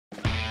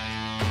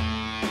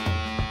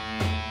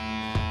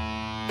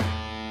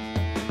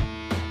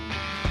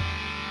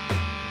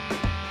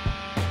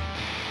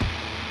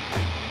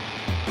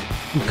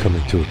I'm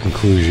coming to a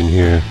conclusion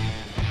here.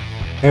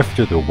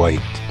 After the white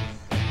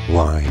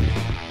line,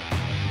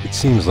 it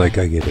seems like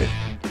I get a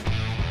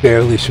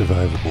barely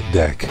survivable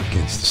deck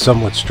against a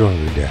somewhat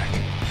stronger deck.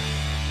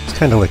 It's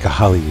kind of like a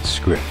Hollywood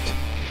script.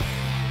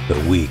 The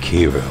weak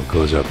hero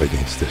goes up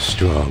against the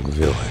strong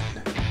villain.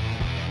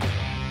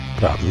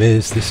 Problem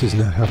is, this is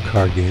not how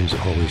card games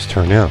always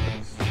turn out.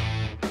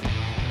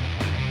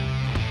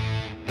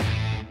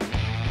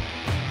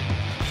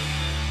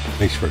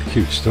 Makes for a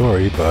cute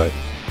story, but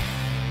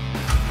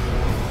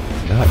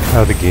not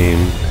how the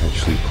game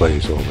actually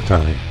plays all the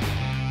time.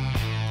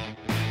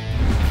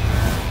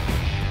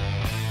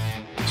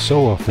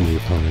 So often the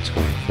opponent's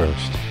going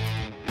first.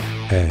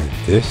 And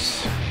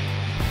this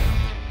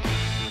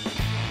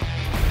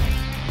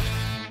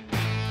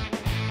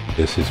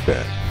is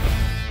bad.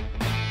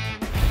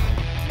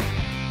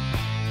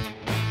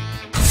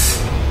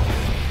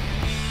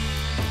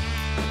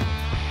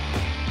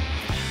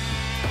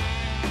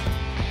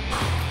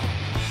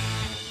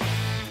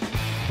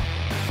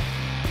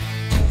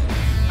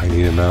 I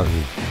need a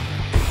mountain.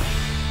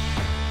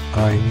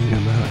 I need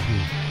a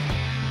mountain.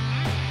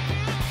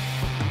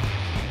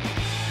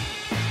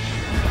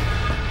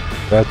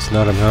 That's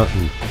not a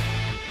mountain.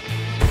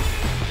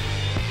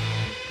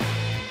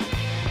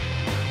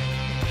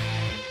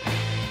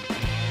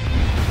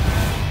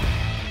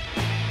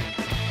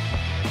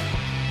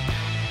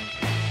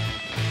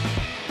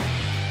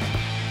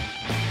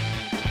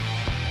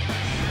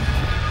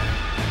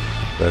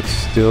 That's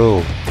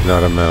still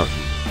not a mountain.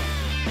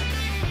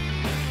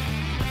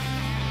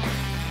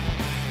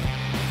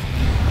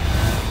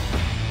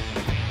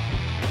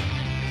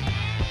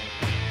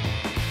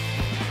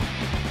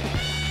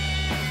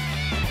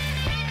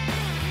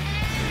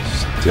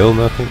 Still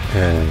nothing,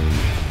 and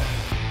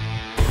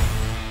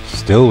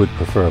still would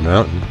prefer a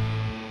mountain.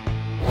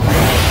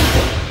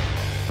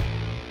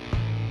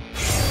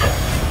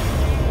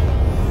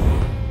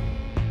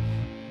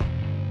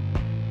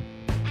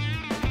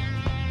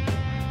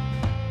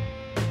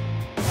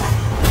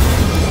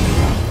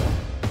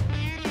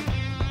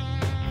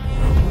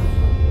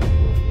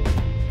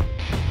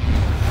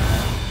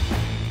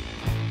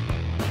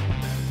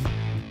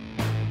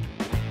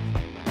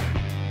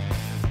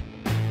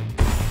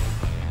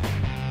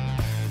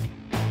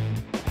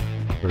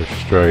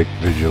 First strike,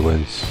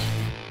 vigilance.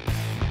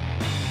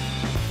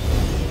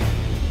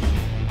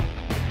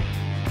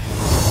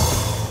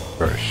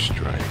 First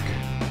strike.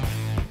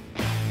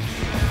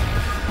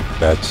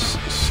 That's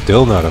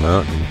still not a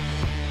mountain.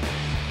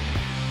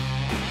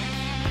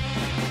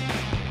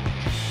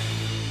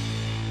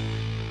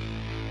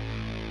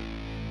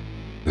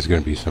 There's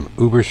going to be some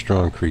uber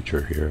strong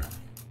creature here.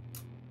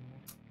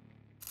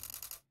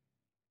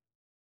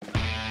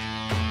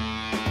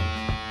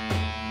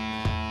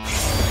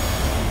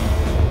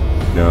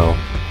 No.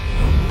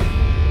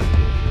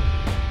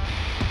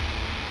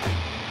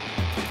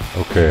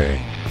 Okay.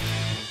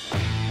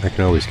 I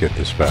can always get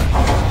this back.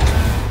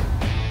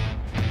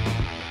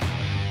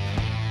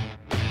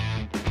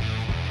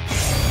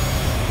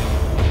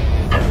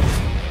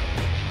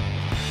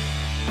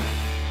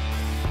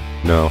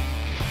 No.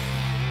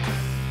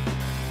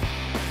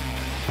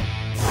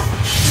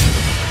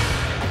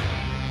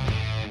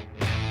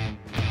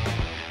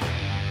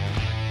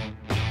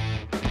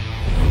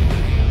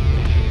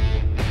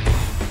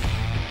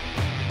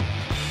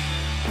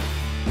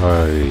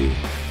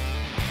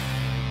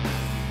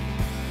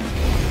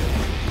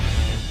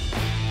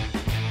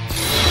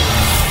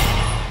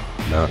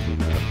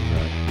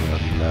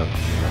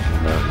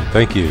 Mountain.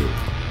 Thank you.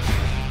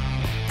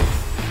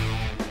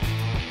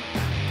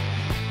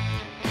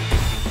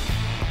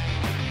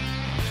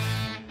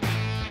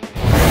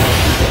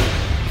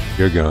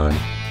 You're gone.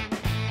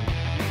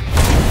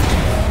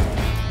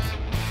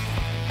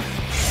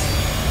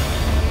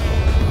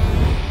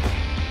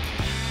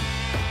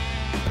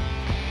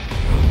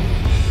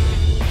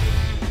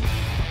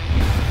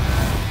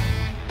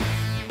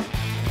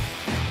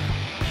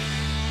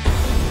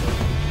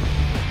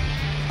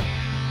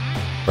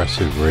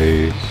 Aggressive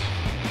raise.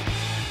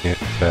 Can't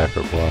attack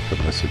or block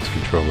unless its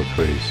controller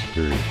plays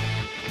through.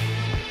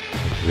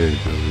 Activated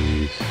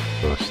abilities.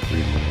 Cost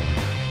 3 more.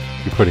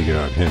 You're putting it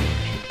on him,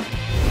 aren't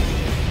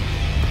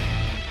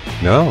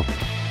you? No.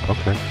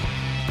 Okay.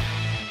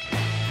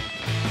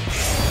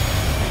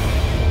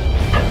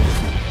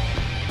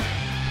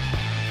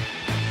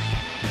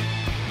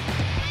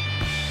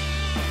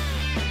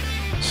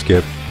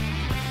 Skip.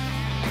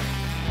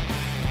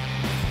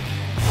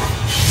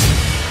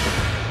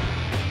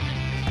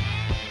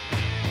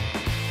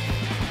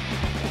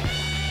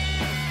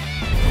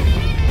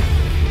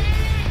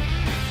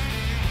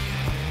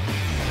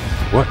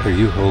 What are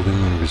you holding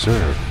in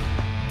reserve?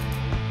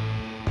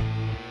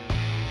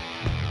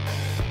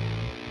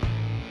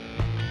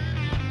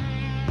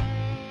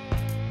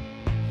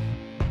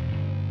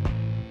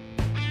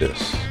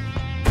 This.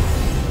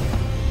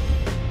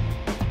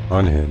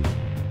 On him.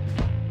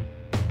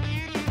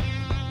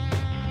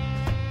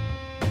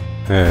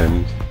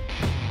 And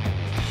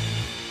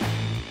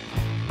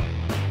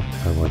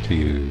I want to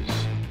use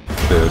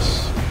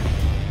this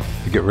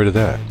to get rid of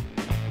that.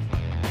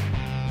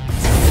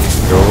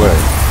 Go away.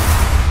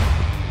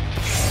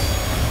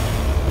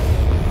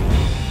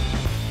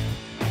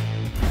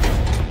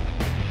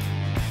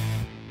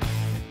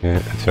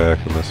 Can't attack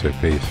unless I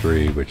pay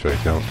 3, which I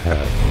don't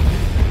have.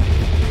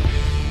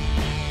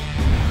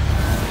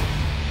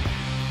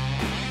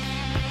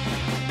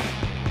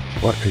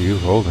 What are you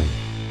holding?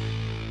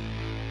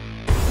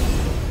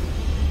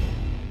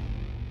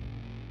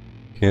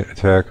 Can't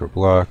attack or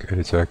block at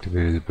its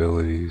activated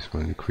abilities.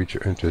 When the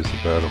creature enters the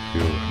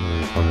battlefield under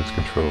the opponent's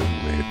control, you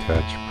may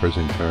attach a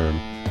prison term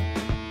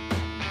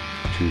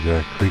to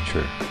that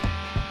creature.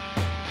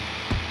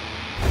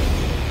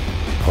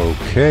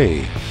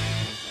 Okay.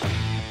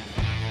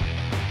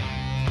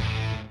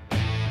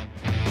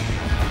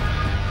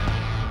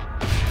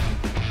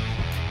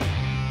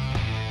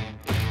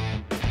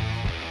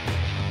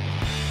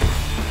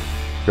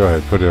 Go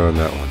ahead, put it on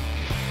that one.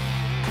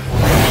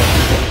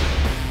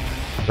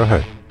 Go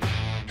ahead.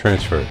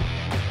 Transfer it.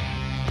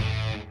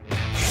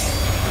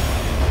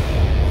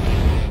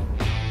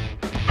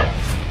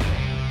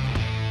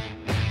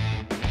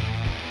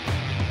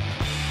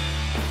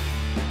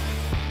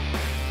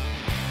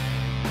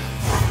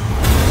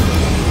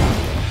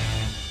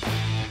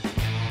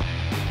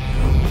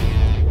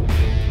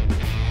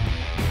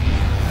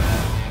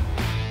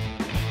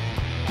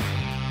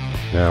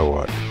 Now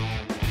what?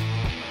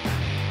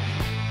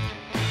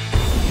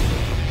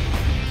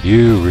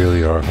 You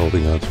really are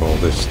holding on to all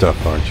this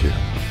stuff, aren't you?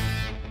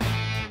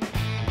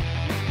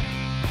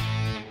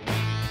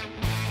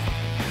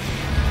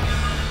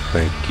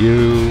 Thank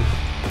you.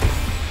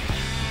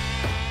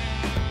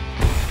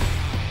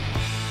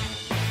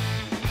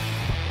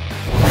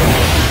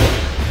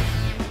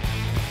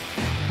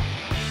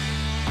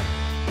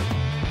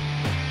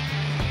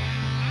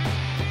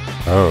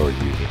 Oh,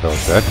 you held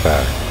that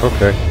back.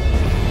 Okay.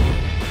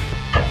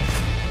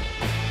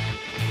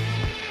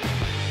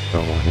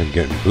 Don't want him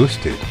getting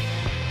boosted.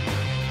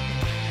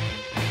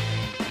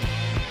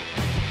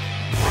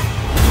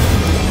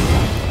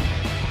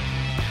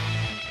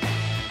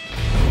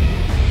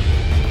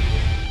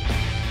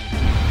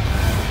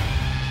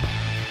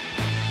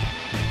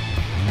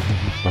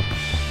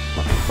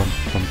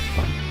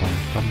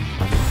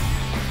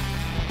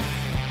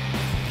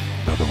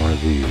 Another one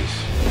of these.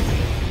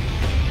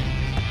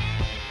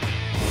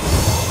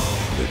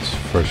 It's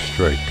first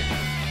strike.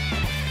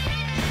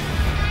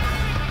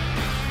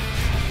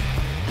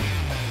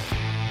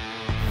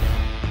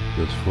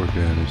 Does 4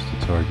 damage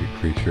to target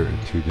creature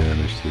and 2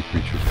 damage to the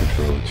creature's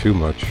controller. Too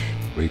much.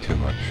 Way too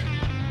much.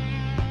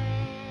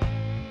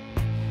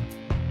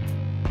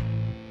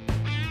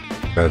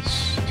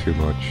 That's too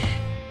much.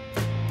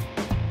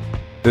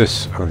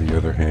 This, on the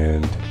other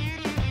hand,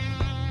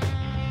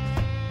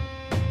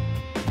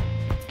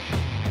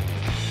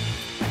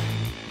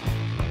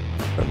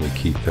 let me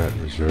keep that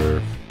in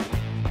reserve.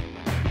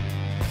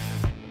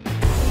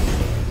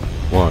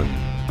 1,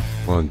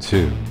 1,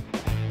 2.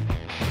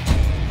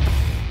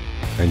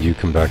 And you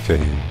come back to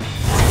him.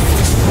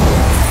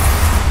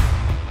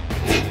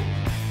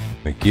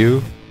 Thank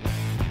you.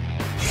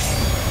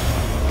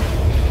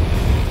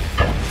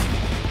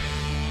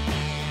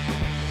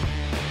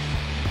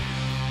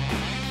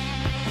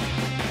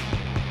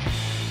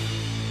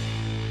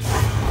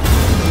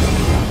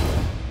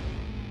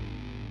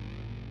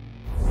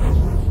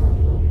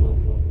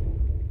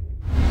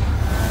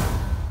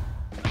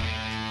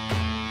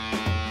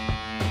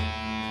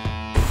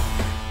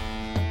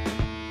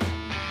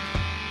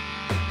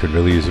 Could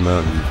really use a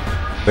mountain.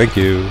 Thank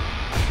you.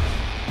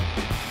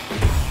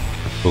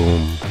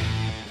 Boom.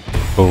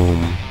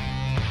 Boom.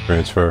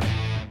 Transfer.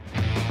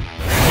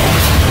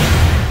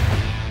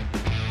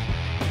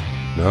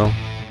 No?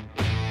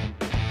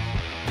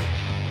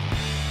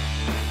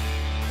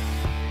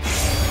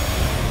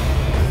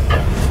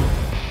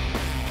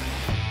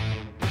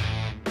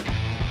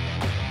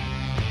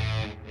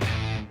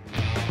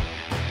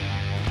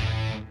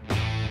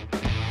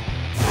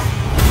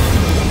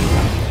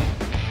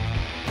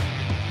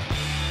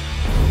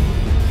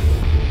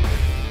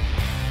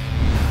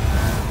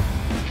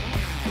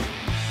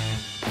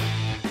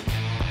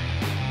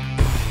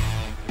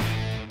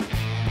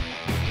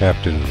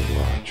 Captain of the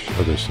watch.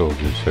 Other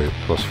soldiers say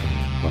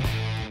 +1.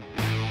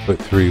 Put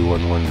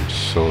 3/1/1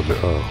 soldier.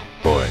 Oh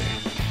boy.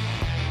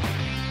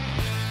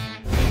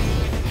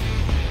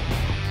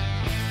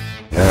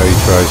 Now he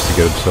tries to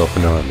get himself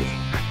an army.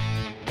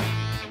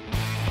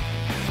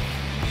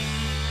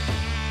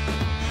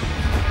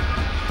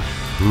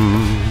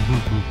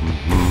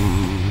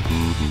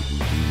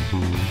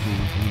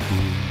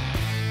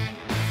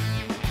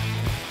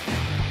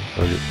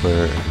 Target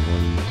player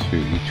and 1 to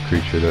each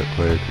creature that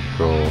player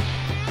controls.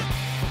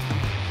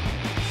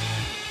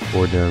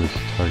 4 damage to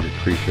target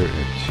creature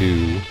and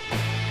 2.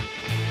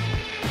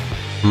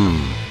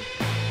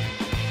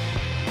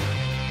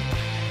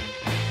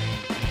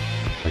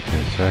 I can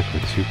attack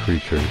with 2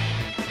 creatures.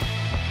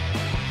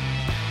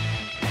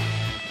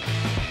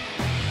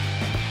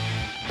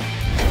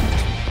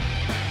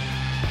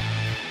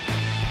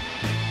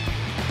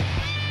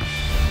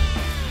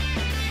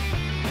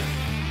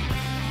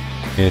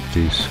 can't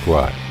do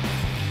squat.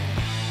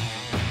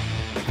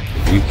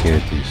 You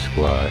can't do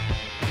squat.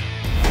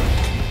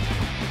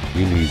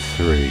 You need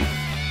 3.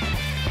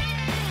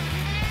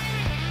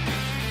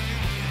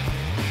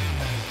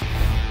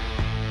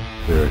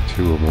 There are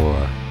 2 or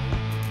more.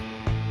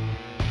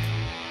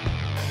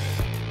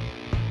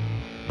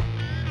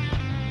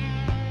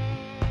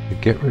 To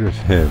get rid of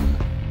him,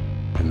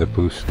 and the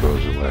boost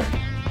goes away.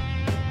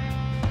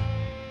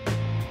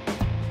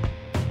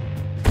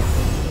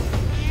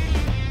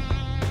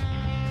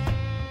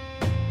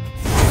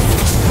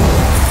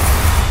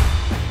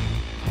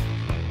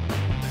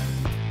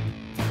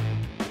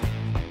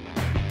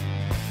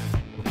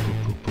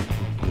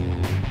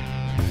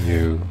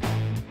 You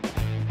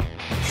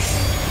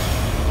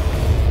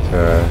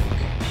attack.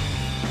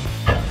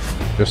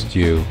 Just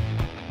you.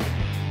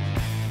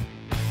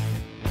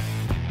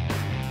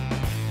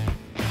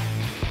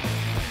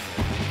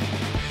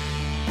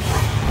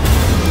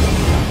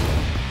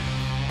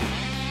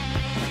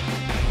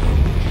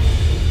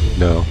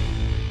 No.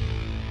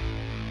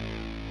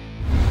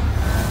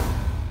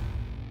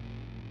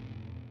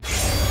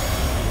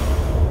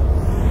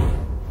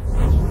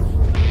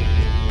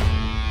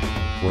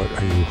 What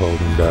are you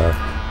holding back?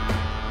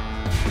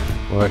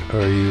 What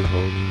are you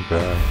holding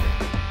back?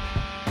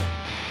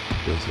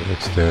 Deals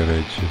X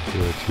damage if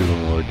there are 2 or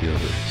more, deal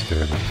X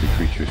damage to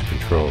creature's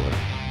controller.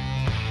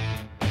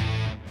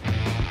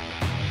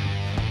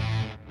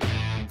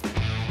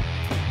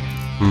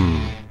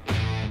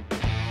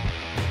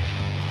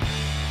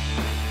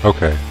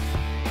 Okay.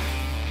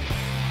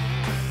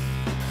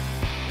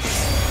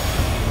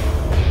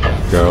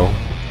 Go.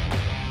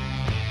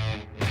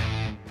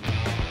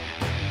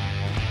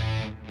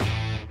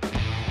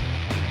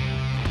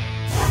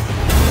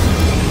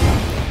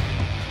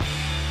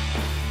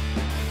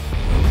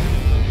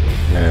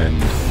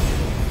 And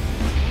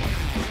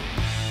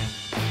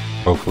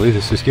hopefully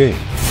this is game.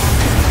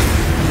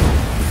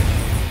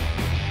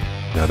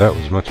 Now that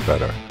was much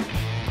better.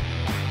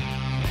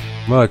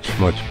 Much,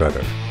 much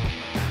better.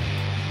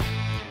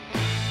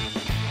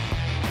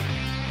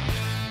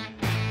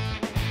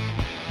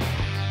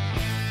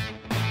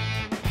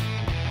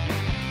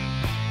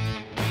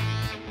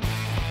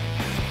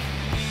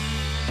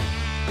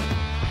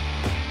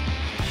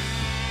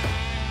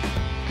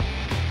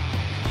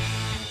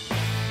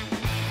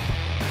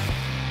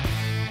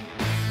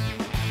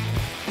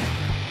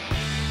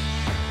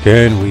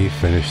 Can we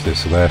finish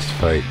this last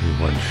fight in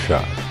one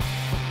shot?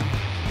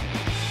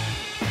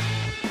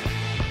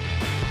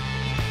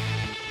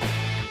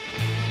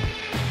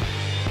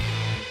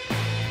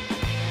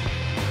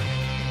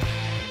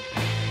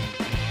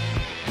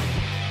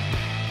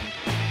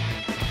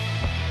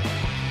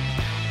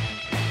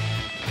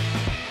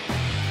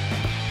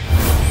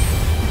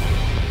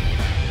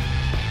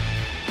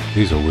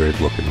 He's a weird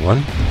looking one.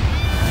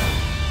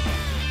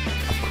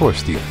 Of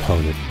course the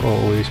opponent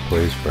always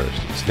plays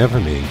first. It's never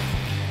me.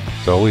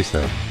 It's always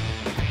them.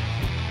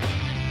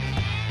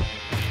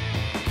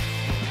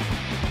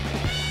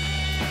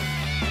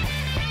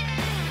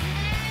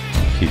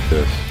 Keep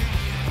this.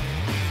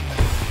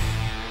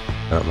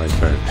 Not my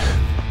turn.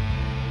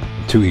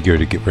 I'm too eager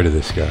to get rid of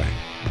this guy.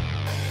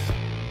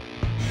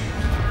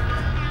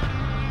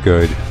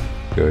 Good.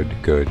 Good,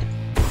 good.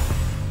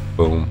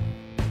 Boom.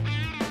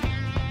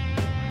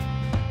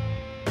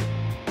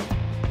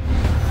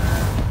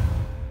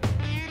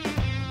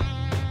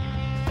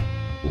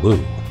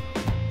 Blue.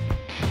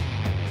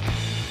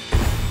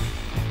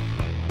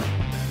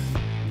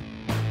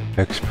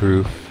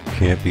 Hexproof,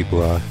 can't be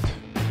blocked.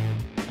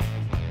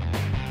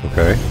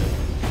 Okay.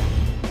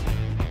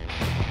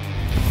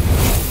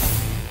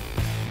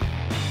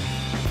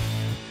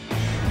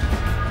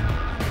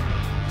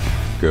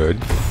 Good.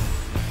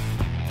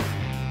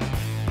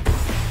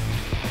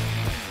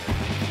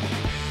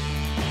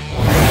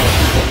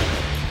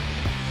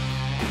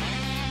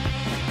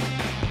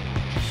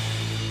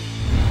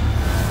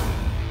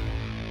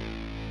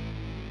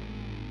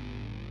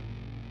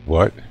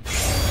 What?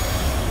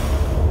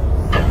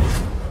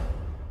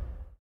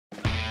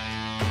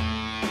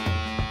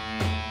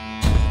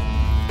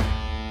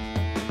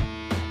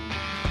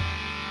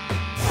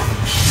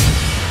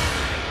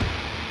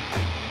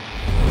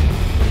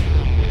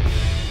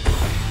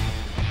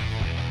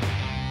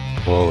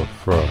 Wall of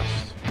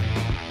Frost.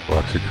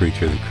 Blocks a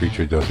creature. The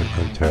creature doesn't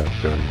untap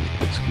during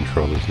its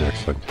controller's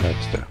next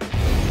untap step.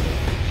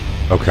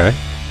 Okay.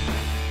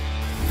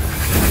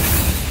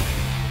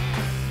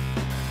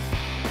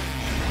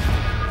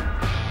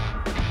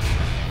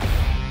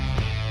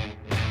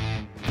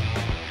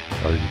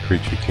 Target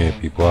creature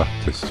can't be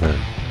blocked this turn.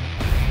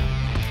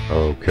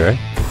 Okay.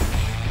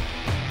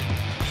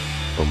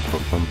 Boom,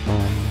 boom, boom,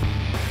 boom.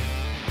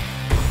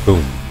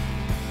 Boom.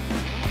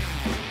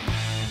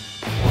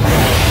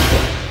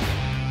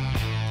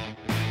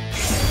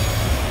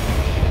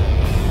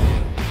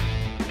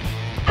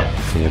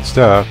 Can't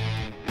stop.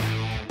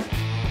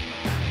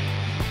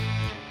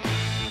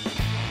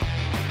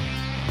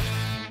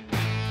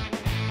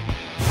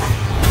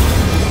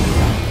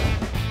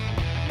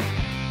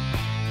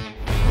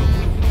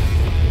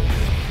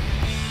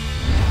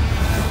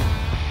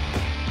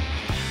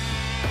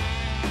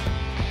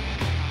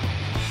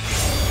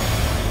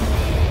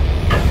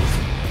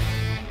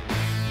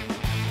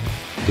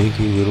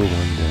 dinky little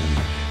one damage.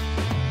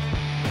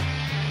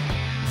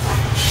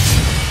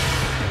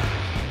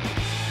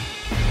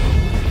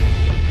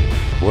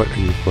 What are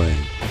you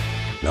playing?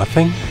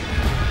 Nothing?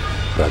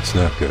 That's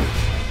not good.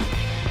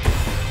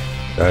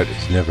 That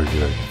is never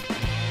good.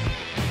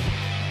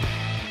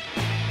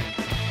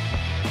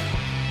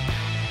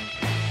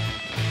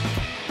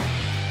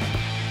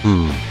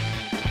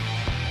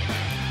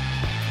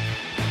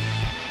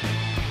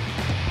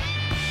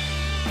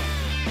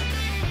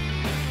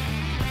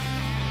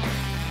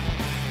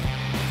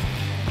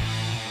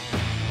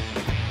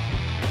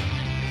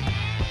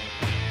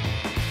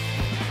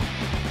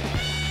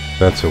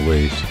 That's a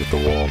waste with the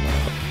wall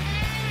mount.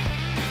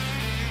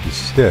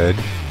 Instead,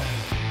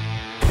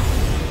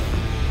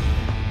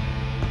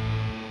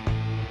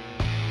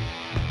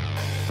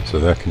 so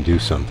that can do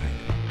something.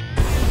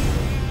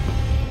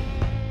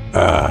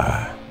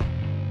 Ah.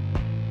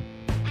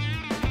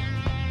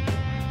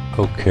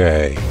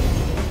 Okay.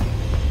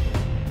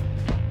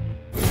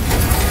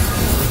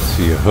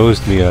 So you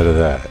hosed me out of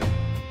that.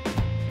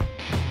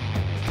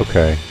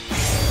 Okay.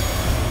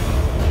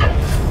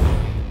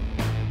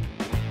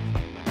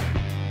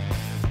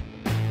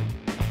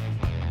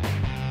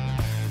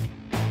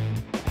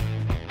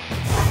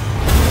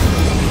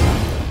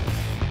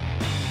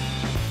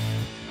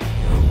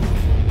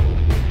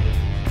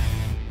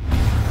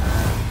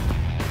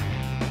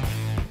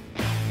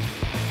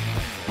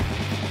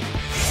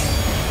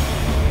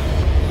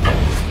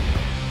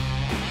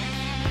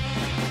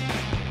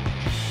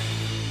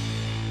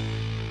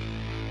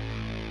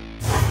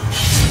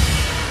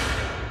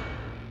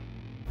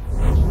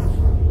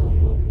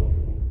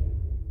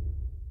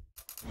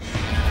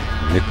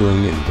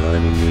 Nickeling and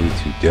diming me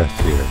to death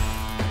here.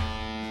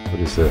 What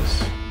is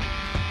this?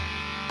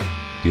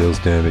 Deals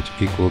damage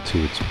equal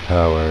to its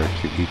power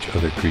to each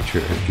other creature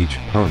and each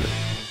opponent.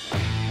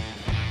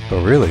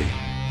 Oh, really?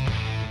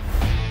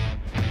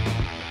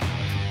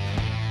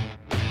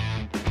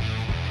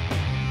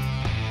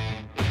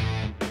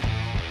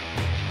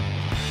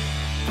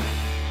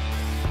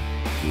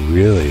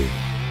 Really?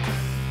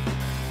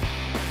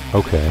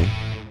 Okay.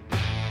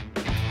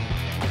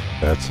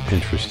 That's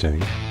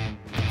interesting.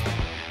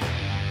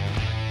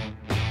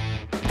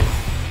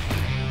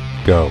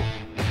 Go.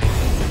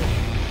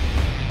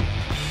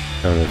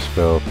 Counter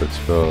spell, put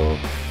spell.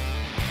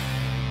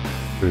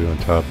 Put it on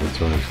top of its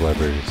owner's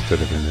library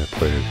instead of in that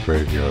player's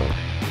graveyard.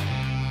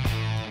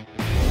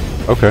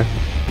 Okay.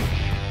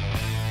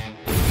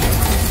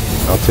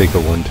 I'll take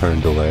a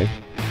one-turn delay.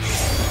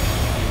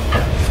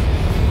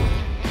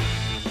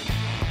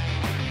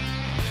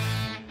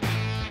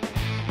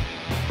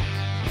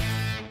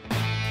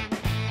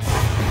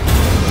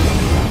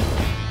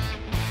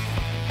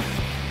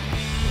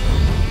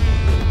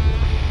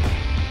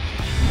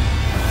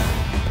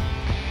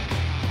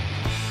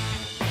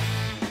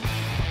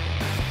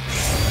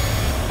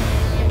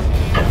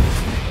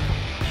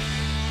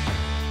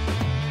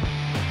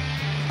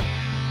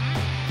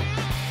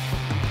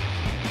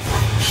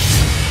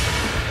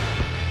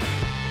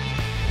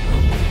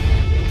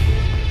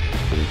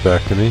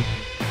 Back to me.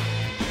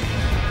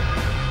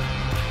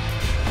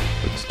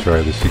 Let's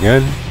try this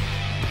again.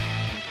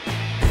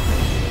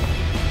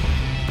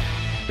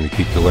 Gonna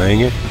keep delaying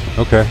it?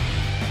 Okay.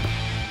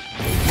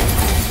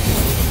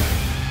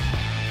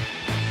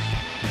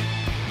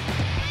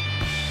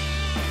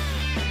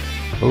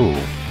 Oh,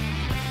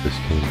 this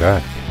came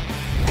back.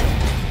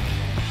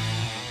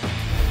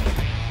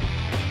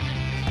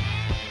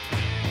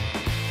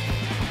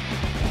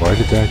 Why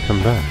did that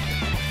come back?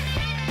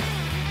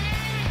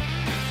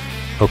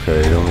 Okay,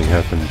 it only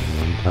happened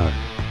one time.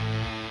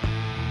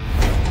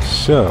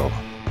 So,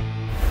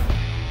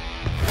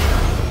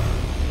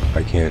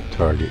 I can't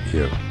target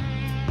you.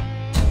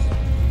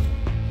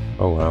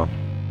 Oh well.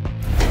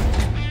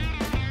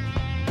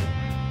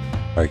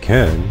 I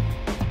can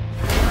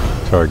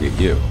target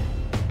you.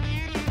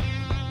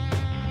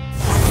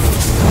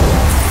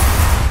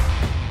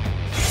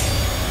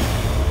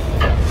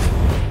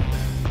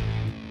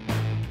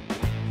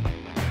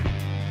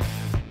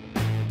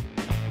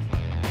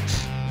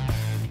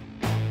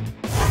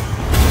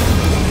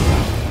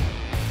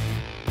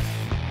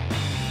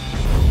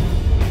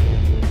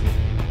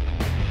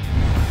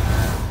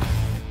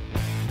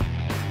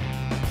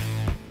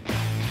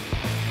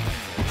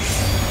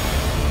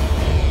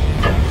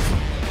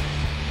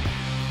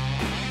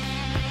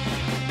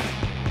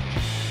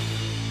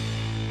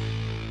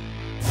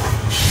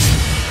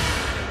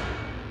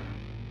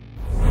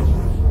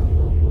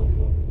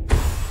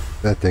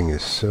 That thing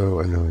is so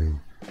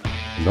annoying.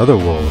 Another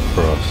wall of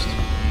frost.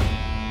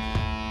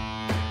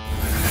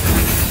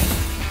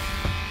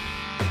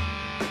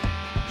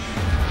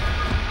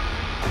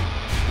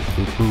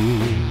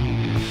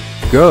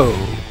 Go!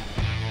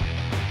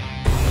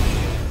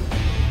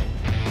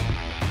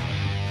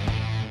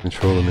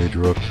 Controller may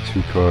draw up to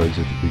 2 cards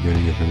at the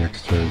beginning of the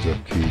next turn's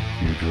upkeep.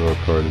 You draw a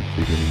card at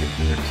the beginning of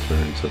the next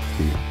turn's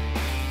upkeep.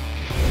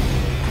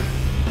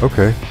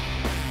 Okay.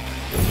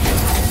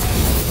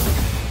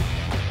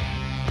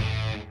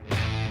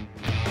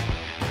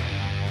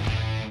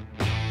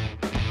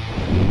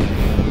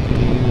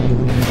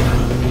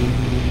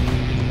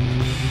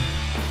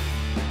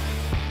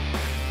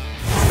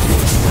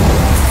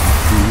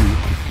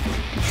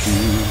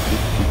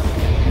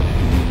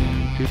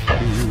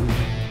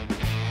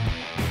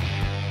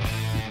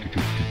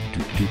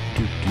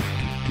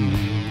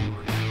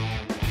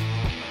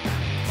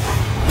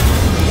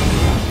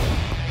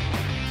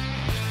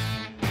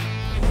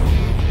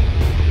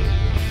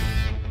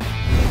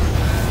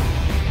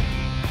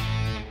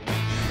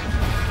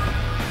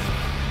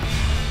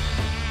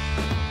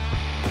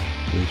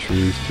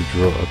 Choose to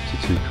draw up to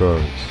 2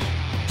 cards.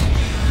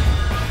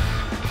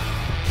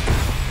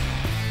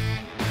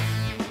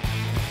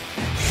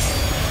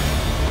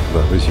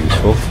 That was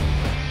useful.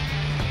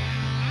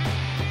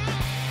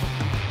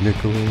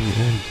 Nickeling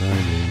and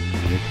diming,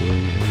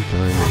 nickeling and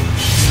diming.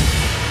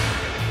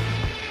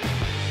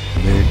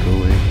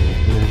 Nickeling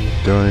and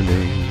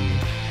diming.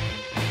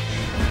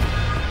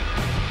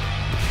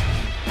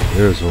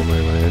 There's all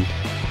my land.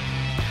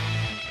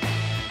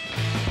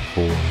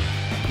 4.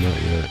 Not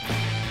yet.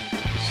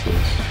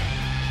 This.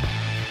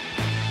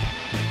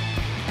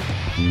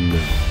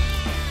 No.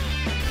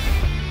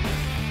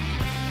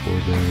 4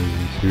 damage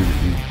and 2 to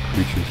each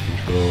creature's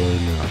controller.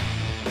 No.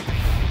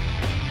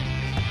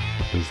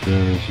 Does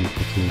damage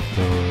equal to the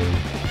power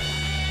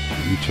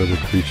of each other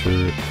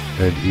creature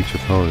and each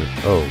opponent.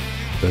 Oh,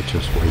 that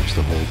just wipes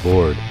the whole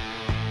board.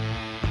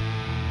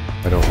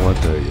 I don't want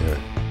that yet.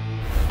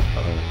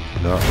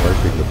 Not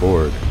wiping the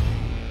board.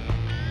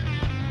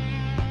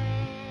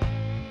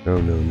 No,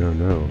 no, no,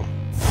 no.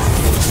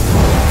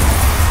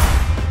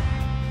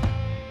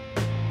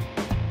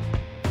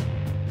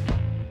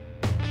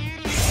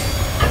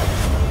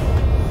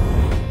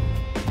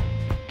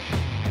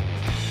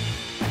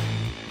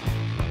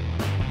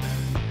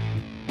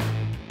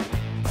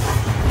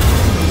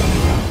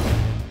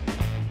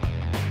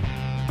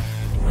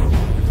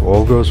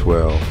 All goes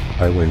well,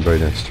 I win by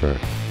next turn.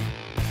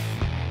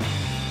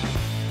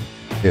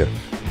 If.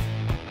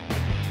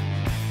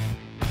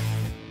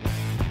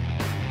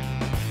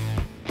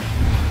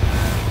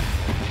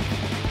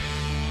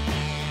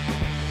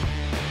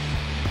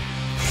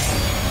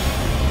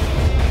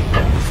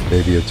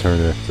 Maybe a turn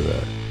after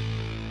that.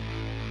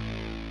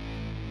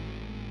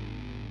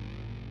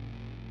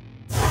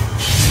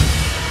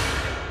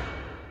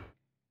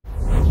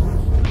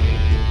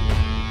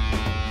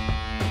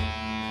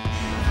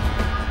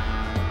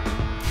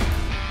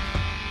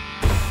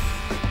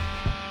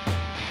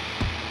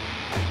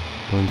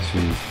 One,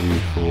 two, three,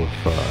 four,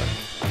 five.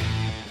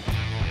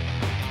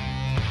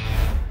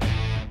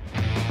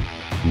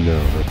 No,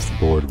 that's the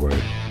board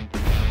wipe.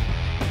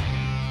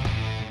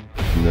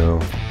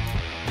 No.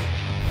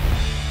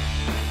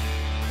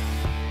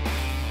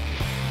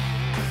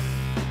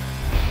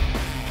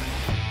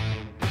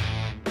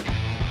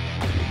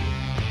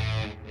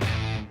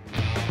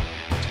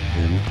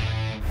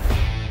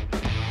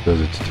 Does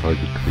it to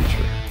target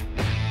creature.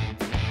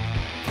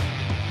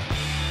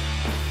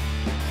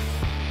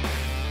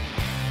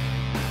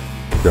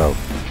 Go.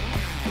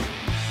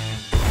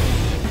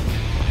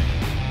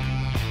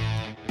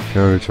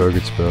 Counter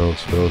target spell.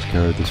 Spells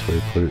countered this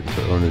way. Put it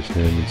into owner's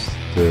hand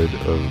instead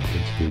of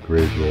into the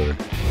graveyard.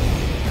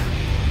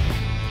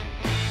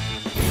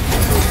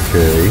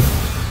 Okay.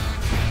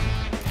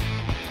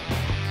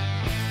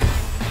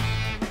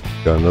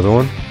 Got another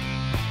one?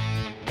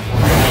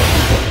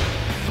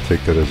 I'll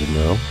take that as a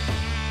no.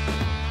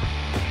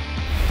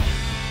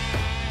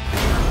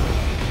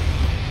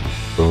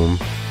 Boom.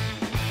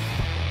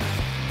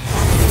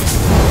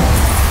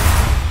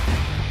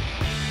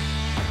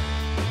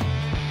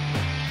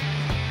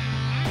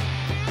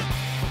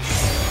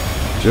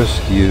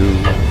 Just you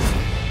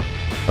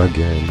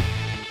again.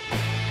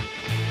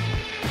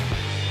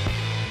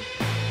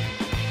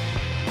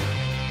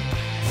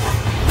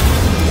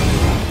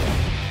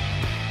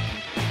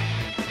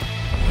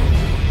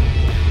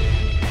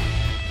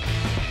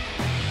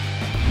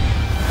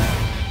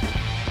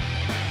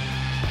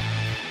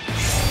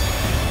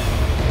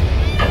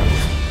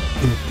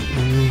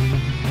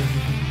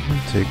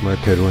 Take my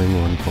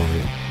peddling 1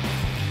 point.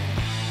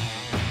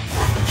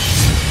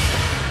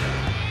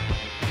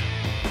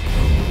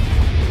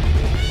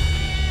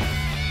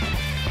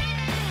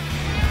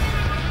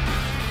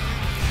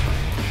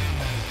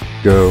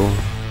 Go.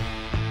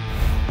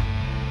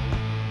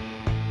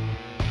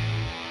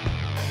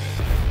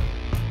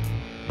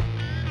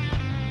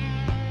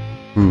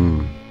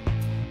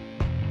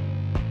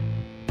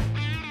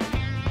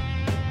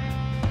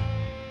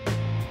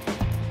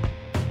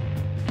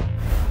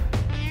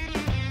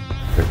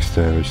 X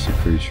damage to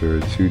creature,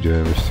 2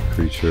 damage to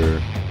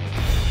creature,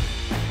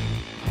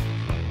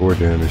 4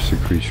 damage to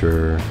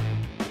creature.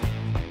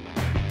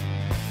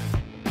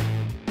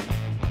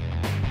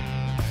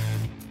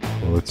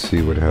 Well, let's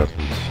see what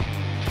happens.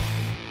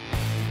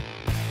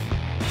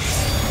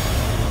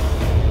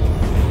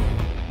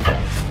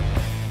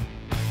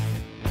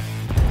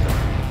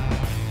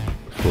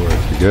 Before I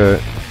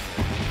forget.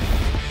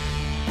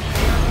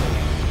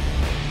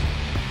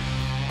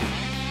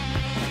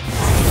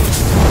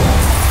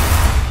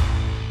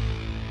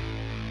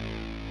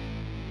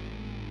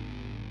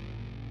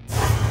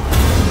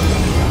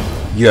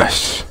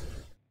 Yes!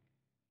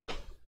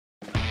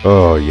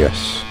 Oh,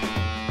 yes.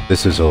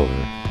 This is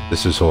over.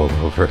 This is all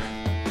over.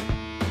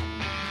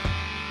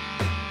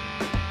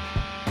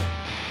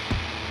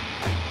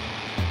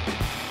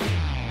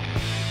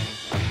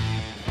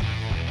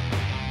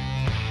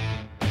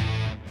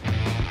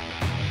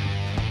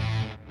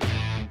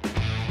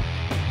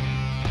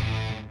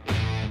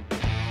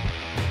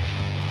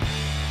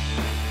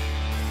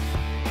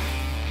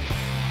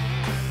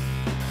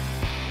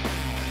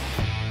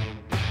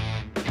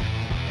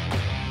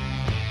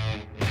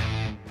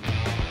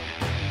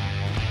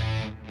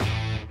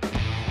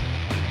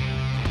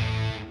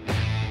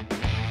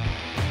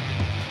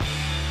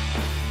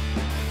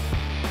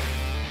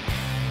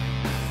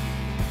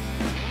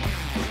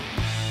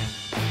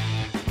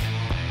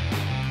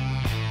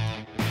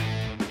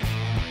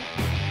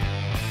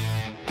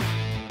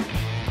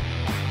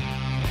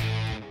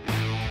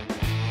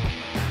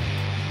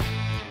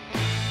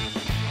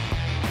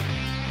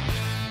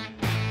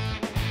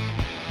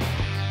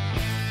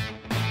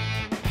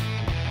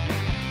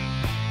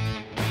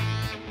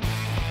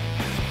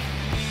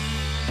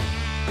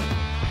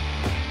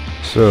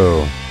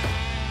 So,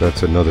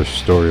 that's another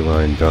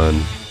storyline done.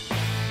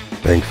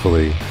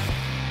 Thankfully.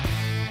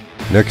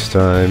 Next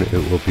time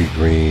it will be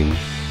green.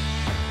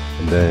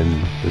 And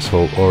then this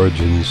whole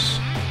Origins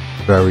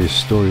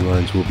various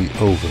storylines will be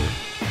over.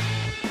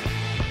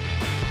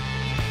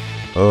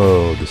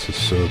 Oh, this is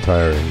so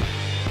tiring.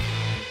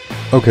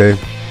 Okay,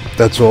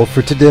 that's all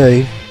for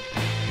today.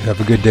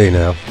 Have a good day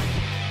now.